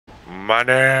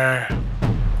money.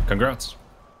 Congrats.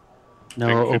 No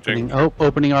Thank you, opening. thank you. Oh,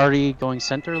 opening already going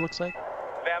center. Looks like.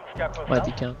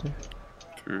 Mighty counter.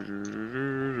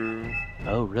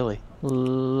 Oh, really?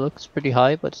 Looks pretty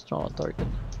high, but it's not on target.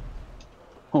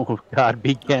 Oh God,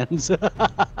 big cans.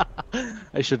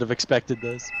 I should have expected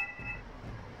this.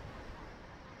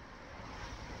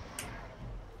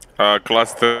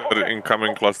 Cluster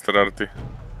incoming, cluster RT.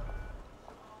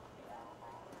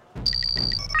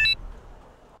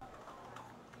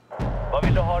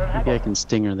 Maybe I can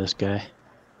stinger this guy.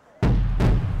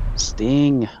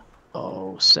 Sting.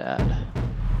 Oh, sad.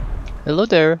 Hello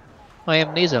there. I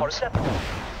am Nizams.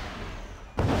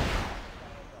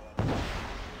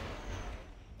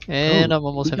 And I'm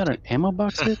almost we got empty. an ammo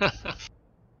box hit?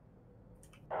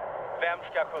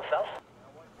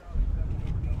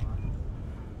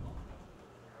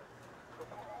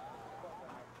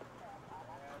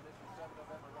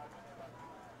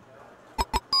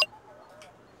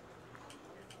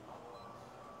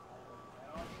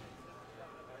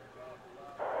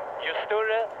 Ju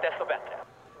större, desto bättre.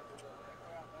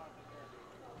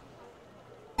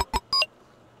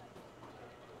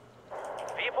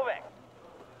 Vi är på väg.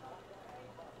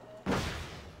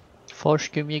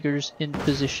 Forskermjägers in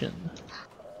position.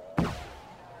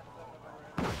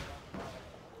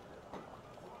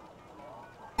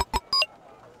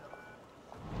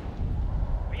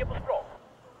 Vi är på språng.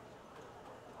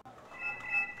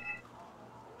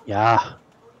 Ja.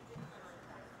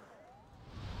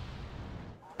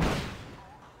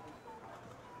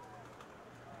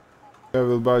 I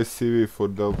will buy CV for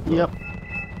Delta. Yep.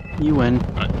 You win.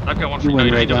 I've got one for You you. win,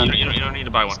 No, Ray Gun. you don't need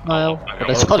to buy one. Smile. I But got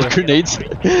I one. saw the grenades.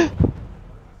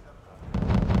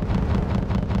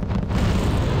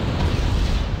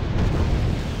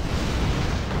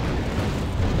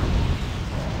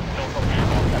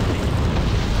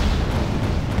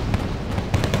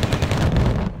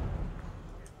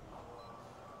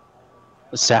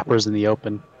 The sapper's in the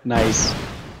open. Nice.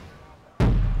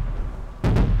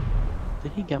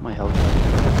 Did he get my helicopter?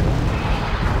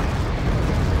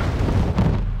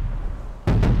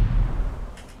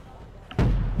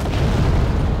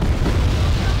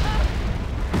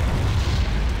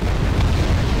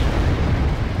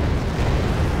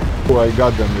 Oh, I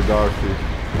got them with RC.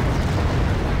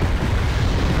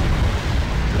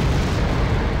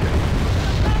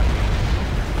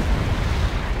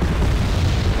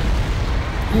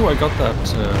 Ooh, I got that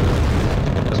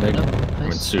egg. Nice. I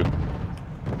mean, soup.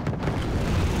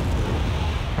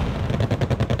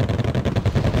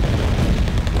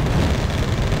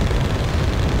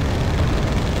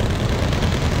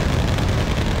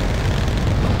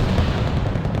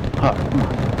 Ah, come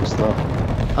on. Too slow.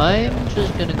 I'm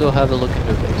just gonna go have a look at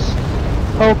their base.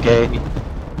 Okay.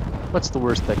 What's the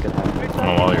worst that could happen?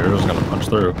 Oh well, you're just gonna punch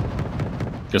through.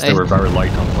 Guess they were very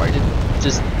light on the right.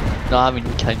 Just, no, I mean,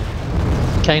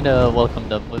 kind of welcome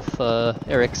them with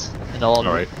Eric's and all.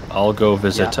 Alright, I'll go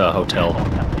visit a hotel.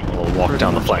 We'll walk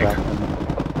down the flank.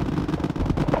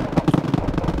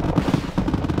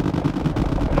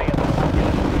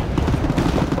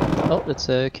 Oh, that's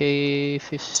a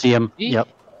K50. See him. Yep.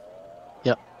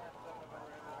 Yep.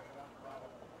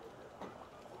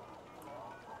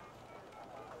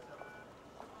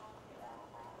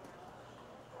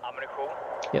 Ammunition.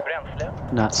 Yep.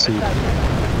 Bränsle. Not see.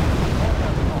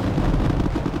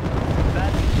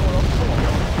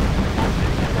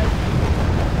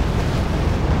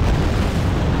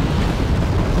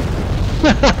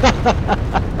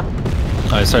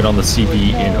 I sight on the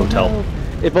CB in hotel.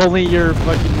 If only your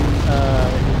fucking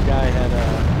guy had a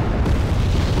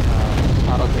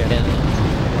auto cannon.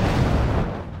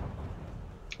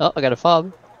 Oh, I got a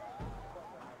fob.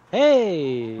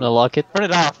 Hey! I'm gonna lock it. Turn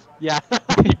it off. Yeah.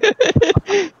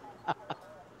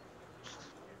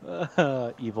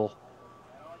 Evil.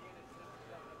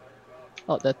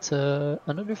 Oh, that's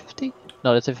another 50?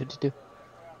 No, that's a 52.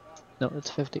 No, that's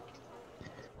 50.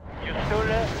 Ju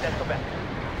större, desto bättre.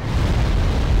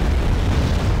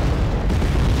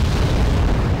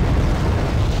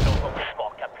 Någon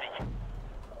smakar plik.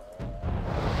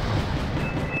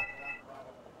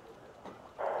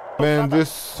 Man,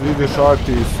 this Swedish RT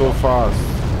is so fast.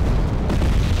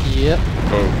 Yep.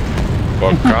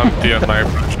 Vakantia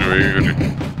najprečuje.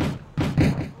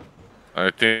 I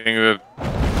think that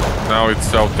now it's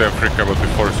South Africa, but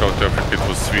before South Africa it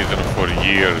was Sweden for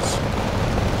years.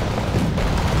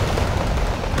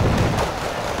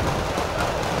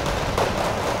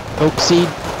 Oak seed.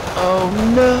 Oh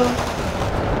no!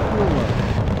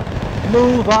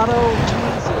 Move, Otto!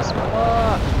 Jesus,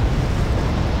 fuck!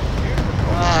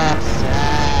 Ah,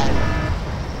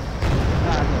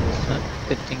 sad.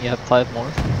 Good thing you have 5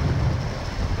 more.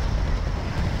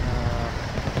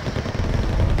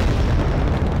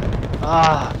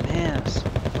 Ah, man, this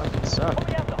fucking suck. Kom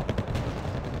igen då!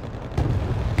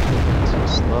 So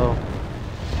slow.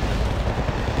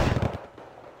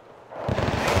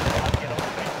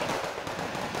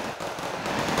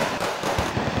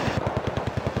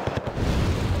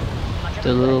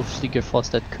 The little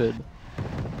Fliegerfoss that could.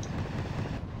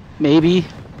 Maybe.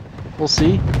 We'll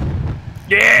see.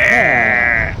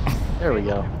 Yeah! There we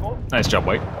go. Nice job,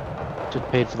 White. Just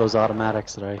paid for those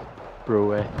automatics that I threw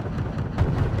away.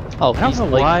 Oh, I don't he's know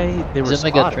like, why they were he's a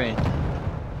mega spotted. train.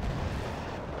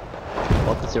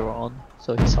 Well, the zero on,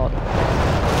 so he saw them.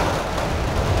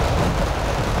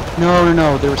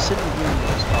 No, they were sitting here and they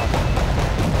were spotted.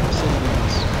 They were sitting in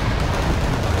this.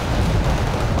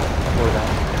 Or that.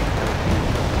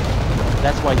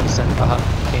 That's why you sent them.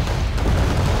 Okay.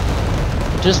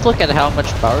 Just look at how much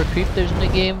power creep there's in the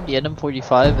game. The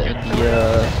NM45 and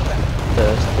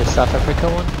the South Africa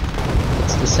one.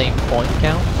 It's the same point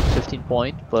count, 15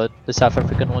 point, but the South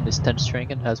African one is 10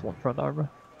 string and has 1 front armor.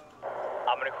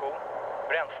 Ammunition,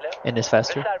 bränsle, And is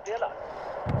faster. reservdelar.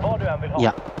 Vad du än vill ha.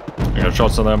 Yeah. You got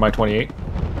shots on the Mi-28?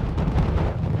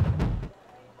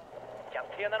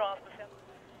 Kaptenen och hans besättning.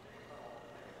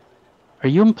 Are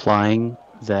you implying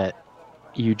that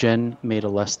Eugen made a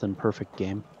less than perfect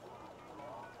game?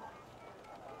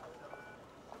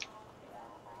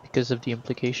 Because of the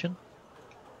implication.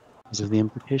 Because of the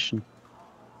implication.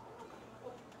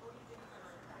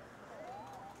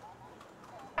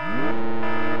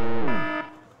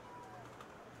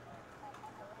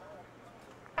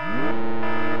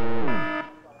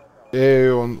 A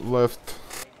on left.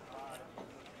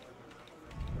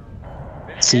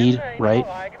 Seed, right?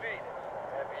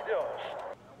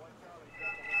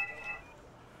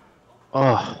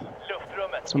 Oh,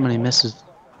 Luftrummet. so many misses.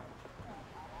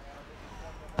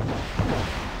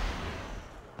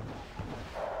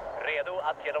 Redo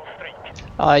att ge dem stryk.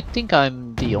 I think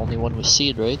I'm the only one with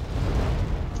seed, right?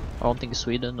 I don't think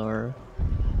Sweden or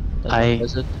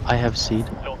does it. I have seed.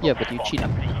 Låt Yeah, dem but you smaka cheated.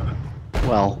 flyg.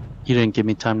 Well, you didn't give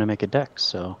me time to make a deck,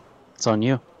 so it's on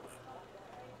you.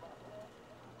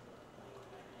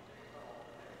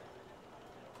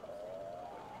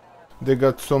 They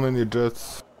got so many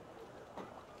jets.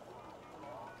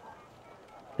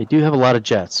 They do have a lot of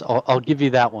jets. I'll give you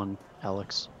that one,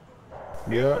 Alex.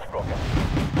 Yeah. Språket.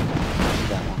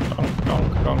 That one.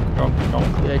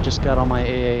 Donk. Yeah, I just got all my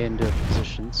AA into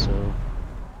position, so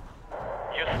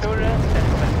Ju större,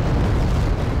 desto bättre.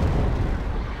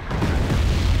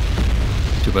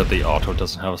 Too bad the auto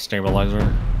doesn't have a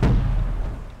stabilizer.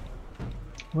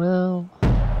 Well,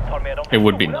 Tar med de It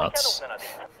would be stora nuts. kanonerna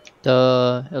dit.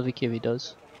 the LVKV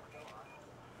does.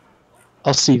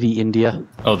 I'll CV India.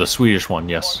 Oh, the Swedish one,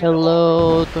 yes.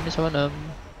 Hello, 27M.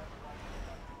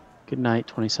 Good night,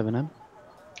 27M.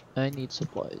 I need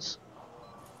supplies.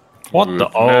 What the?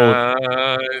 Oh,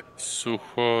 Night,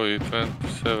 Sukhoi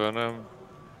 27M.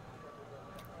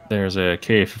 there's a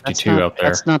K-52 That's not, out there.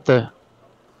 That's not the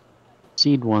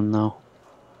seed one, though.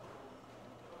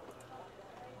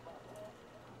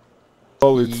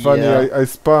 Oh, it's funny. Yeah. I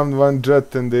spammed one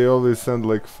jet and they always send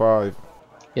like 5.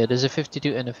 Yeah, there's a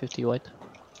 52 and a 50 white.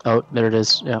 Oh, there it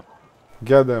is. Yeah.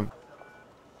 Get them.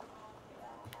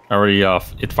 Already,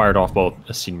 it fired off both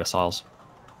scene missiles.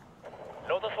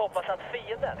 Låt oss hoppas att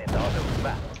fienden inte har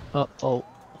luftvärn. Oh,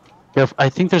 I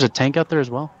think there's a tank out there as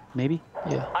well. Maybe.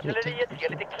 yeah. Artilleriet ger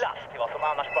lite klass till vad som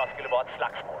annars bara skulle vara ett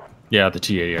slagsmål. Yeah, the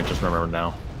T-80, I just remembered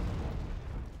now.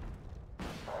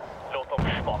 Låt dem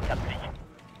smaka flyg.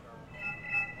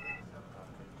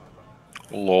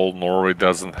 Lol, Norway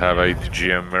doesn't have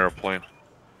ATGM airplane.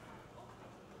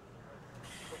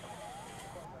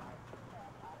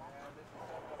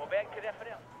 På väg till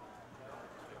referens.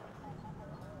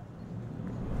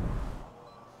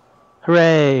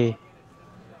 Hooray!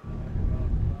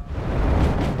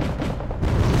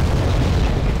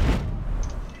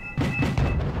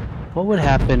 What would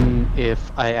happen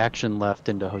if I action left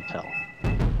into hotel?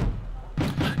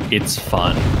 It's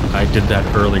fun. I did that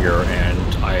earlier,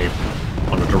 and I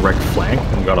on a direct flank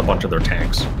and got a bunch of their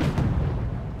tanks.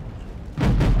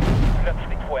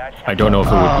 Plötsligt får jag I don't know if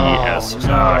it would be Oh, as...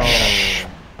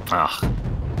 no.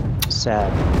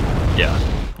 Sad.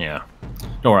 Yeah.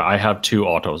 Don't worry, I have 2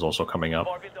 autos also coming up.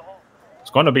 Var vill du ha? It's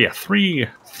going to be a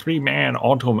three-man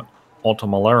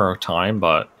automalera time,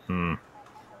 but...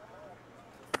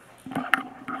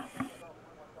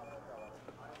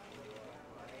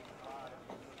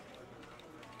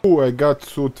 Oh, I got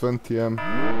Su-20M.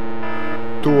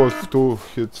 2 of 2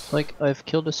 hits. Like, I've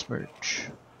killed a Smirch.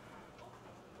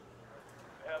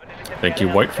 Thank you,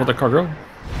 White, for the cargo.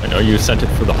 I know you sent it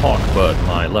for the Hawk, but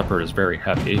my Leopard is very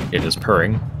happy. It is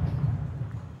purring.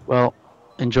 Well,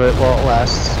 enjoy it while it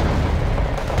lasts.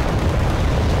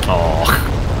 Oh.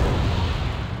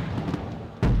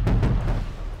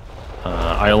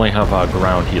 I only have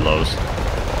ground helos.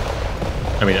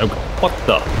 I mean, what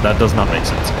the? That does not make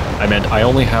sense. I meant I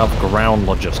only have ground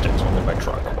logistics, only by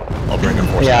truck. I'll bring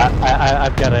reinforcements. Yeah,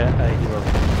 I've got a hero.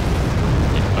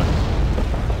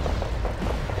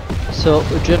 So,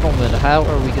 gentlemen, how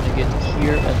are we gonna get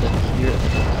here and then here and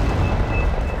then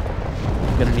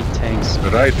I'm gonna need tanks.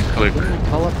 Right click. Didn't we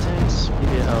call up tanks?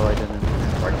 Maybe. Oh, I didn't.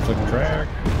 Right click track.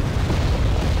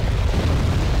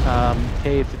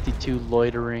 K-52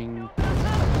 loitering.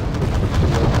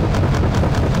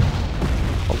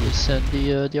 probably send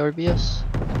the RBS.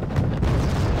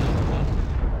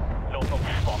 Låt dem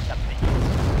smaka pris.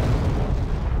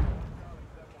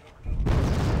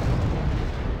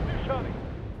 Nu kör vi!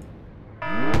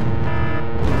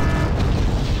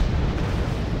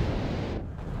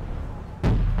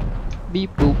 Beep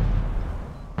boop.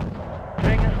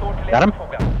 Terrängen står till Got him? ert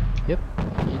förfogande. Yep,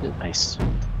 you did. Nice.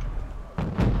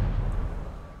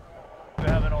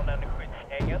 Behöver någon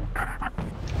energiängel?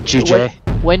 GJ.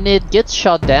 When it gets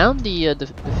shot down, the 50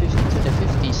 to the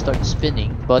 50 starts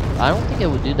spinning, but I don't think it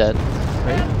would do that,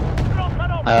 right?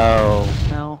 Oh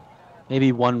no.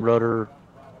 Maybe one rotor.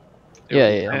 Yeah,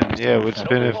 yeah. And yeah, it would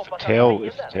spin if the tail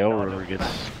rotor gets.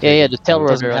 Yeah, the tail It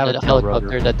doesn't rotor have on a the tail helicopter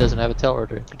rotor. that doesn't have a tail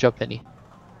rotor. Good job, Penny.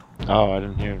 Oh, I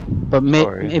didn't hear. But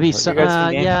Sorry. maybe Are some. you guys in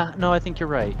the game? Yeah, no, I think you're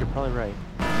right. You're probably right.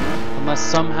 Unless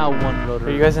somehow one rotor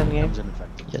Are you guys in the game? becomes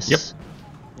ineffective. Yes.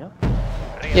 Yep.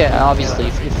 Yeah, obviously,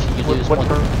 if you lose What one,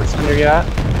 percent are you at?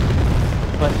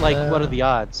 But like, what are the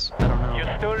odds? I don't know. Ju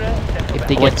större, desto if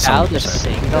they bättre. get out, it's the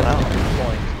same. don't know.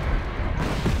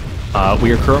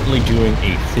 We are currently doing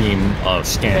a theme of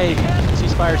Hey, Scandinavia,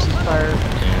 ceasefire, ceasefire.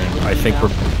 and I think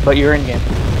we're But you're in game.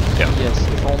 Yes,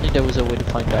 if only there was a way to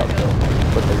find out, though.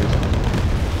 But there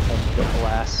isn't.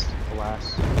 Alas,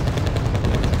 alas.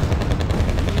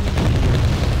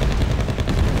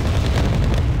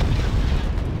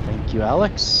 Thank you,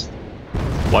 Alex.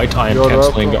 white. I am You're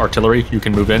canceling welcome. artillery. You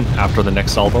can move in after the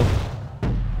next salvo.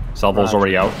 Salvo's Roger.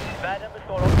 already out. Världen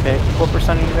består av Okay, what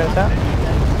percent are you guys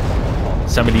at?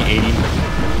 70, 80.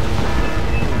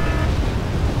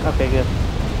 Okay, good.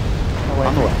 Oh,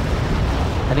 On the way.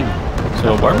 Heading.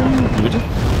 So why were you muted?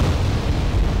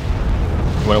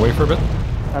 You went away for a bit?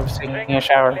 I was taking a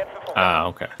shower. Ah,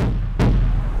 okay.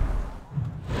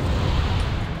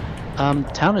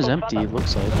 Town is empty. It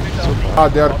looks like. So Ah,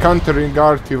 they are countering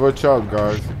Arty, watch out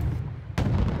guys.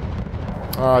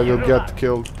 Ah, you'll get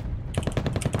killed.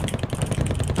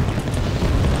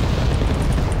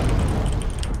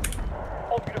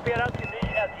 omgrupperad till ny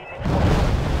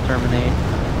eldgivningsform. terminate.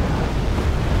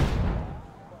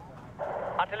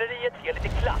 Artilleriet ger lite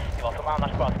klass till vad som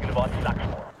annars bara skulle vara ett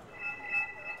slagsmål.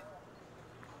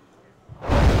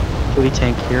 Heavy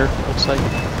tank here. Looks like.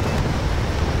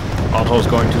 Otto's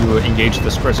going to engage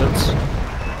this presence.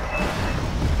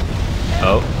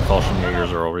 Oh,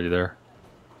 Fallschirmjägers are already there.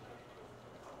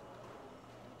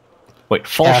 Wait,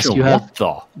 Fallschirm, you have- what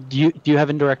the? Do you have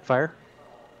indirect fire?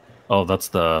 Oh, that's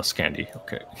the Scandi,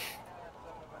 okay.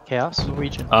 Chaos.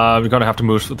 Norwegian. We're gonna have to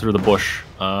move through the bush.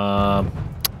 I'm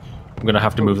gonna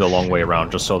have to move the long way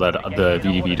around just so that the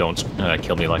VDV don't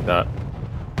kill me like that.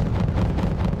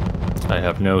 I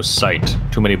have no sight.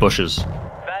 Too many bushes.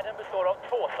 Världen består av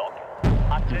två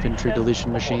saker. Infantry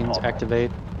deletion machines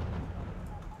activate.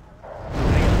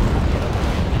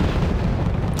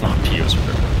 Oh, POs.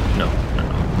 No, no,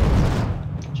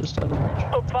 no. Just out of range.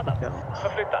 Uppfattat.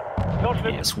 Förflytta. Klart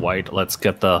slut. Yes, white. Let's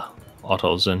get the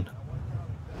autos in.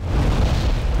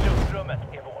 Luftrummet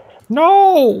är vårt.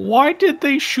 No! Why did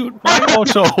they shoot my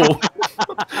auto?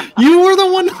 You were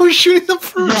the one who was shooting them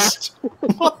first!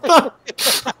 What the?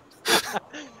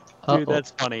 Dude,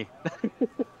 that's funny.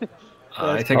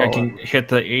 I think I can hit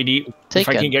the 80 Take if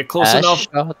I an can get close ash enough.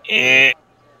 shot. Eh.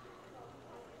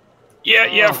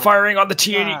 Yeah, firing on the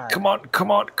T80. God. Come on,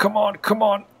 come on, come on, come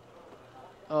on.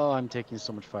 Oh, I'm taking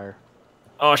so much fire.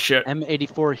 Oh shit.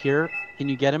 M84 here. Can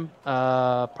you get him?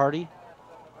 Party?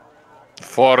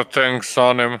 4 tanks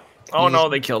on him. Oh no,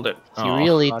 they killed it. He Oh.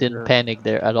 really Roger. didn't panic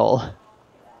there at all.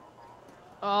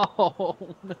 Oh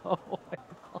no!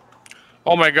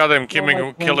 Oh my god, I'm Oh, killing,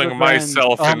 my killing friends are friends.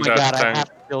 myself Oh in my that god! I tank. have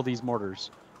to kill these mortars.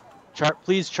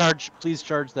 Please charge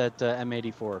that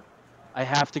M84. I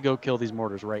have to go kill these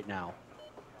mortars right now.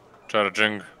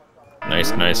 Charging.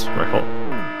 Nice, nice. Rifle.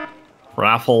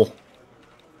 Raffle.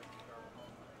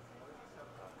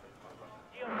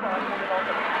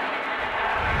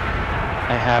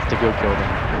 I have to go kill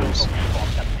them, please.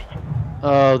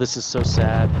 Oh, this is so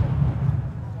sad.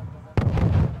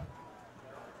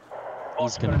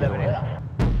 He's gonna get away.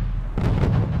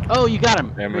 Oh, you got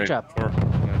him! Great job. M84.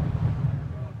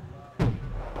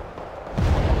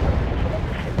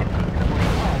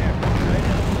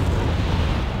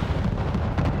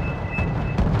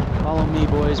 Follow me,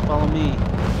 boys. Follow me. I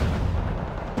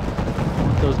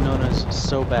want those nonas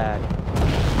so bad.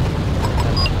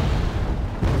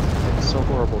 It's so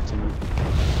horrible to me.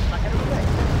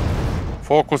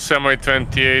 Focus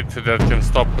Semi-28 that can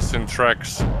stop us in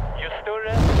tracks.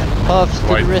 Puffs to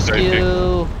the White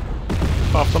rescue!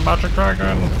 Off the magic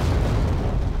dragon.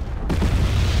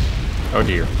 Oh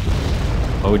dear.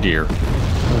 Oh dear.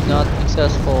 Not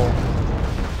successful.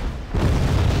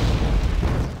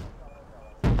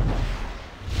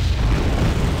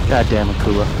 Goddamn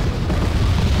Akula.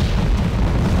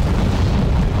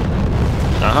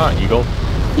 Eagle.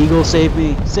 Eagle, save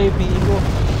me. Save me, Eagle.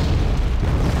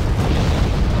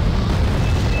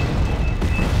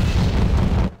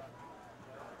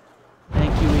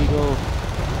 Thank you, Eagle.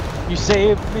 You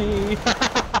saved me. You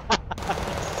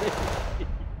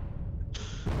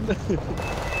saved me.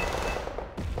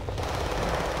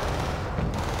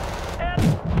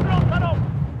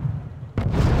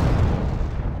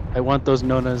 I want those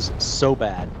nonas so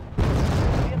bad.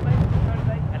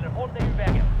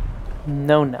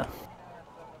 Nona.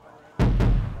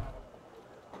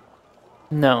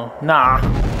 No, nah.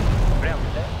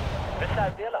 Bränsle,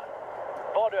 reservdelar,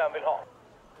 vad du än vill ha.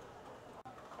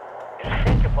 Är du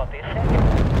säker på att det är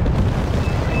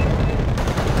säkert?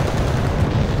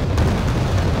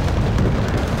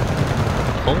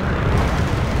 Oh,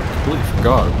 completely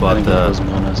forgot, but those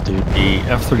nonas, dude. the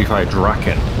F-35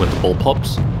 Draken with the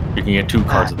bullpups, you can get 2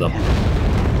 cards of them.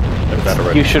 That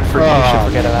already. You should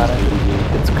forget about it.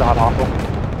 It's god awful.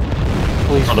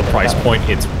 Please On the forget price about point,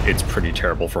 it's pretty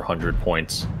terrible for 100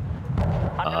 points.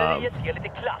 Artilleriet ger lite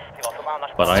klass till vad som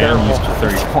annars But I am used to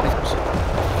 30 points.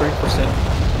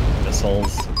 3%.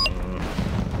 missiles.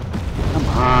 Come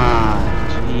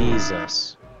on,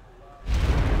 Jesus.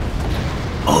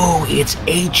 Oh, it's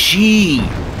HE!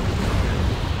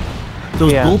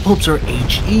 Those Yeah. bullpups are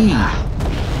HE!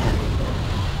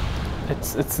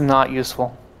 It's not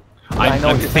useful. I I'm know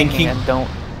what you're thinking, and don't.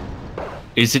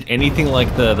 is it anything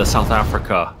like the South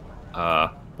Africa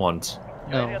ones?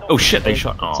 No. Oh shit, they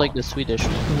shot. It's like the Swedish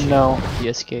one. No.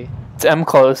 DSK. It's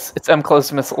M-close. It's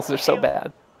M-close missiles. They're so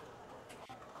bad.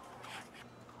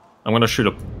 I'm gonna shoot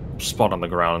a spot on the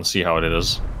ground and see how it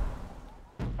is.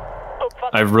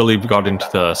 I've really got into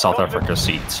the South Africa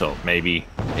seat, so maybe.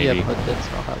 Yeah, but that's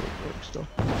not how it works though.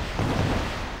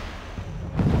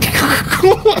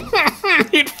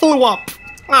 It flew up!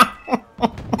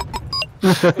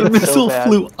 The missile bad.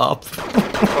 flew up.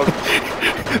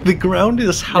 The ground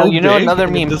is how you know big, another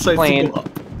and it meme decides to plane- go up.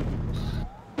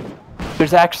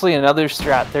 There's actually another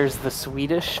strat. There's the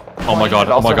Swedish. Oh my plane god,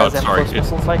 that oh my also god, has sorry. M-close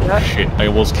missiles like that. Shit, I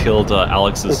almost killed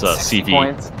Alex's It's 60 CV.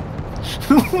 points.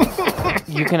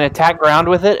 You can attack ground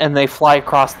with it, and they fly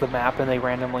across the map, and they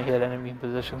randomly hit enemy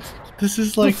positions. This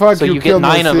is The like... fuck, So you get killed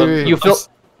my 9 of them. CV.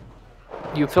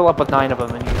 You fill up with 9 of them,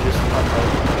 and you just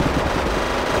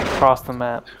across the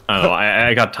map. I don't know,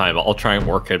 I got time. I'll try and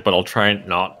work it, but I'll try and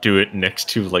not do it next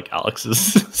to, like, Alex's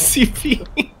CV.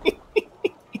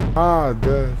 Ah,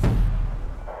 this.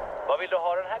 Vad vill du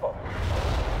ha den här gången?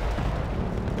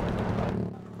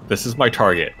 This is my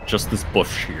target, just this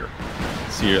bush here.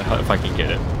 See if I can get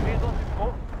it.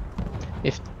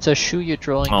 If it's a shoe you're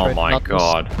drawing, Oh try my not to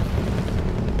god.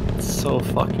 It's so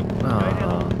fucking...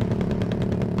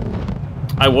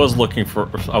 I was looking for...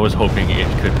 I was hoping it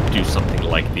could do something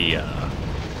like the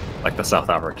South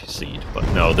Africa seed, but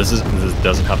no, this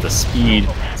doesn't have the speed.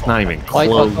 It's not even White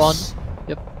hot close. on.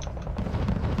 Yep.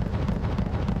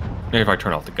 Maybe if I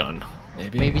turn off the gun.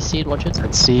 Maybe seed, watch it.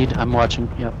 That's Seed. I'm watching.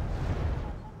 Yep.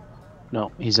 No,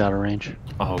 he's out of range.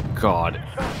 Oh god.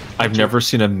 I've never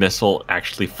seen a missile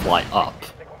actually fly up.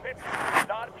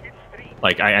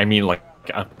 Like, I mean like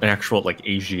an actual like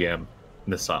AGM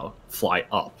missile fly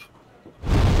up.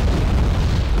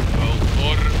 Well,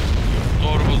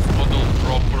 Thor was modeled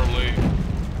properly.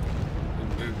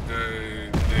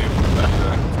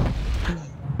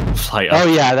 Fly up. Oh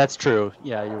yeah, that's true.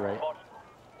 Yeah, you're right.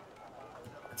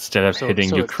 Instead of hitting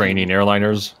so it's Ukrainian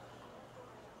airliners.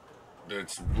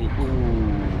 That's Or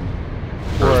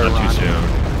not too soon.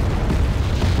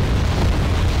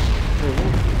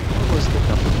 What was the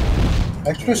company?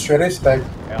 Actually, straight is like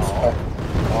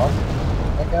on,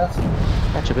 I guess.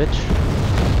 Gotcha, bitch.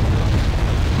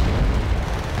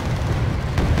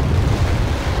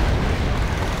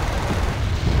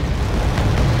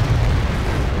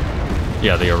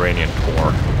 Yeah, the Iranian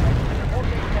core.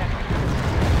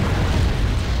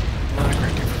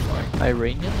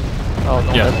 Iranian? Oh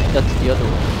no, Yeah. that's the other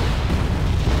one.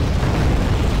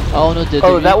 Oh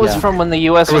no, That was from when the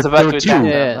U.S. was about to attack.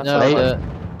 Yeah, them. no, That's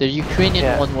right. the Ukrainian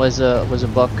Yeah. one was a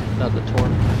buck, not the Tor.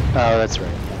 Oh, that's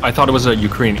right. I thought it was a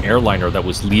Ukrainian airliner that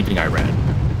was leaving Iran.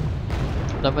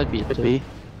 That might be it Could too. be.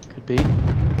 Could be.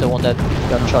 The one that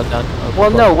got shot down. Well,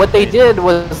 no. What they did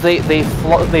was they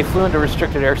flew into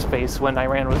restricted airspace when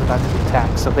Iran was about to be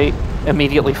attacked, so they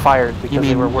immediately fired because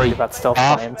they were worried about stealth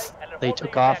planes. They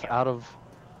took off out of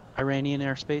Iranian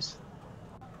airspace.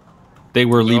 They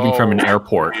were leaving from an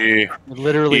airport.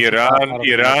 Literally. took off out of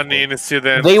the Iran airport.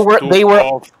 incident. They were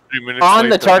on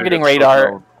the targeting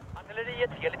radar.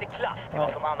 Artilleriet ger lite klaff till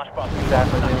vad som annars bara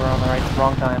Exactly, they were on the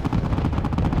wrong time.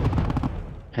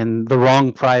 And the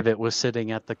wrong private was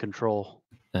sitting at the control.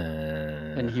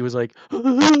 And he was like,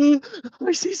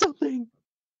 I see something.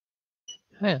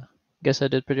 Yeah, guess I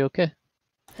did pretty okay.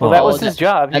 Well, that was his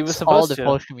job. He was That's all supposed the to.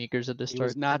 potion makers at the He start.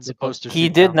 was not supposed to. He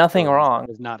shoot did down nothing drones. wrong. It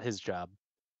was not his job.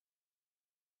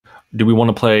 Do we want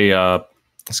to play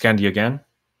Scandi again?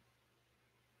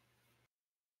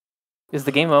 Is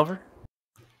the game over?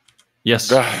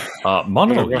 Yes.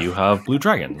 Mono, you have blue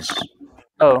dragons.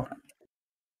 Oh,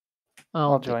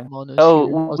 I'll join. Mono's oh,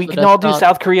 here. we Also, can that's all do not-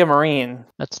 South Korea Marine.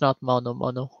 That's not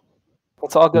mono.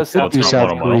 Let's all go South Do not Korea. South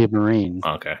mono. Korea Marine.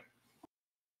 Okay.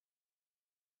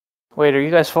 Wait, are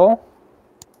you guys full?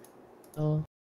 No.